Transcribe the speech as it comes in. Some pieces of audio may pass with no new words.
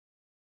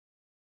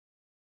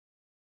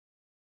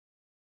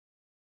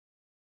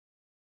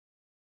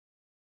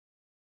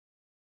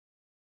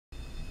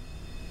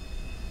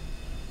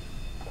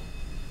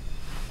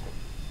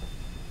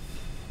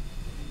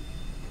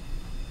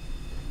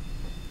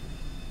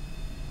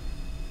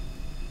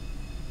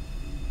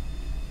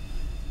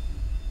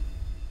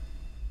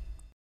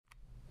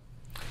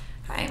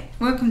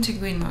Welcome to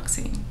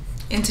Greenmoxie.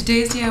 In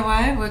today's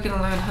DIY, we're going to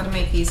learn how to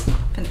make these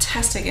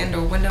fantastic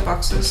indoor window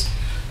boxes,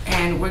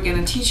 and we're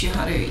going to teach you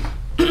how to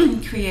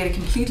create a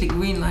completely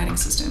green lighting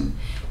system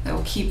that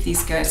will keep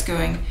these guys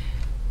going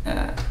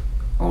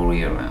all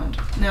year round.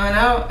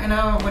 Now in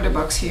our window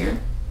box here,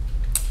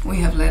 we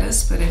have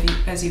lettuce, but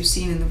as you've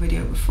seen in the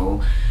video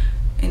before,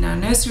 in our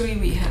nursery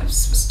we have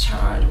Swiss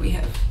chard, we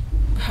have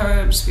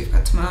herbs, we've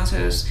got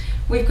tomatoes,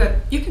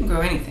 you can grow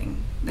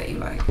anything that you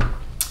like.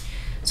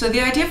 So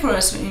the idea for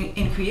us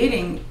in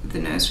creating the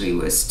nursery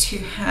was to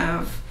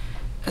have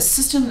a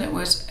system that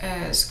was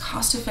as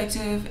cost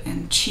effective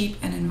and cheap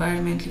and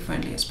environmentally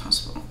friendly as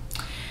possible.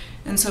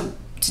 And so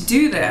to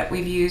do that,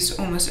 we've used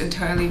almost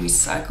entirely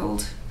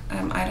recycled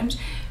items.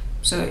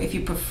 So if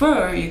you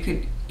prefer, you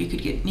could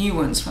get new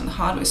ones from the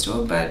hardware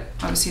store, but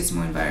obviously it's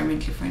more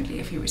environmentally friendly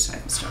if you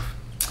recycle stuff.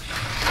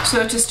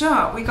 So to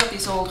start, we got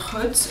these old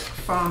hoods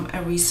from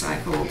a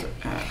recycled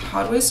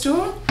hardware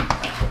store.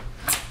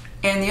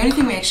 And the only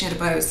thing we actually had to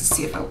buy was the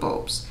CFL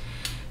bulbs.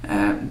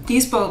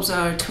 These bulbs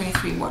are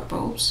 23 watt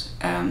bulbs,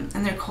 and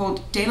they're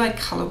called daylight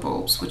color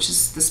bulbs, which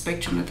is the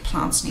spectrum that the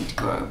plants need to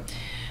grow.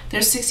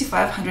 They're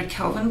 6500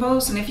 Kelvin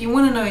bulbs, and if you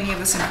want to know any of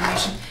this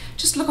information,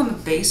 just look on the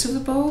base of the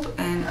bulb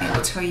and it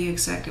will tell you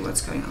exactly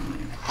what's going on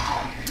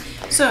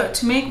there. So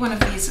to make one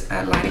of these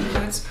lighting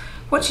hoods,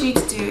 what you need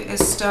to do is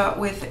start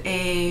with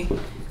a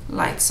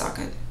light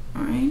socket.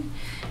 All right.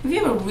 If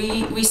you have a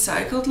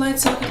recycled light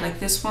socket like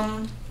this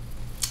one,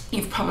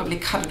 you've probably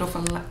cut it off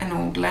an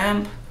old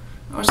lamp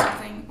or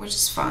something, which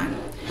is fine.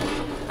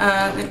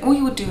 Then all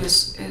you would do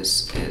is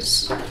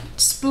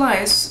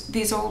splice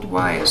these old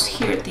wires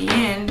here at the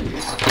end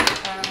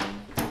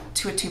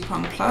to a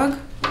 2-prong plug,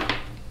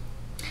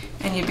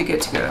 and you'd be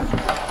good to go.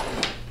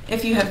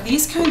 If you have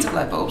these kinds of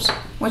light bulbs,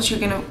 what you're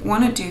going to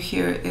want to do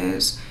here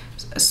is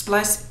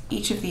splice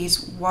each of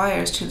these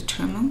wires to the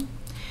terminal,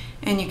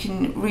 and you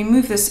can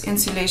remove this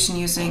insulation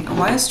using a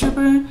wire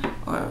stripper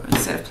or a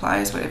set of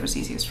pliers, whatever's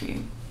easiest for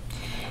you.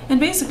 And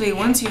basically,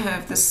 once you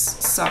have this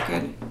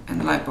socket and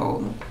the light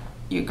bulb,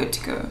 you're good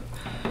to go.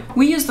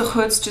 We use the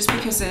hoods just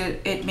because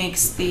it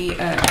makes the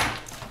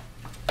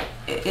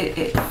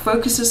it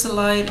focuses the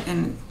light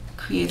and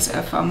creates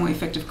a far more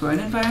effective growing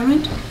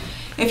environment.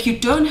 If you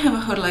don't have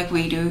a hood like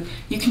we do,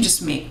 you can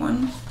just make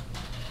one.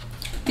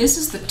 This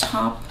is the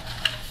top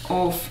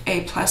of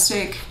a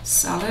plastic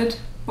salad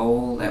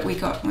bowl that we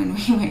got when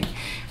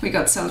we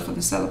got salad from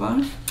the salad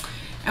bar,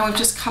 and we've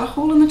just cut a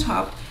hole in the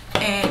top.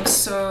 And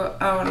so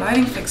our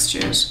lighting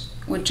fixtures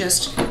would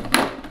just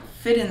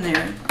fit in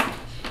there,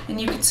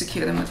 and you could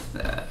secure them with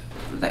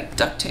like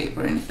duct tape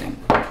or anything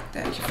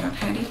that you found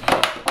handy.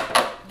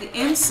 The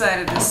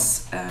inside of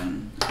this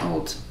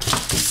old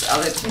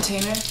salad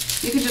container,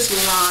 you could just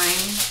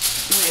line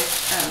with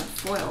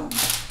foil.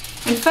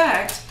 In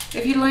fact,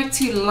 if you'd like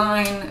to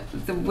line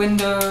the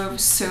window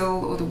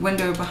sill or the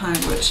window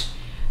behind which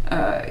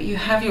you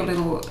have your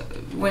little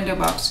window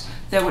box,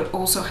 that would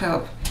also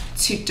help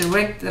to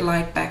direct the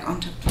light back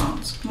onto the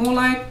plants. More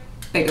light,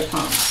 bigger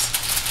plants.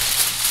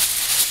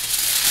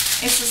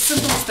 It's as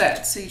simple as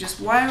that. So you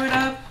just wire it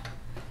up,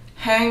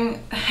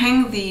 hang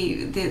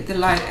the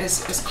light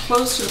as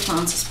close to the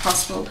plants as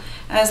possible.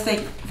 As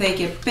they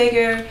get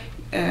bigger,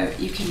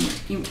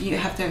 you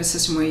have to have a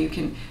system where you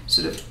can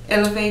sort of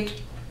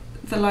elevate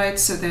the light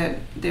so that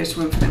there's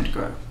room for them to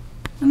grow.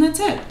 And that's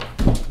it.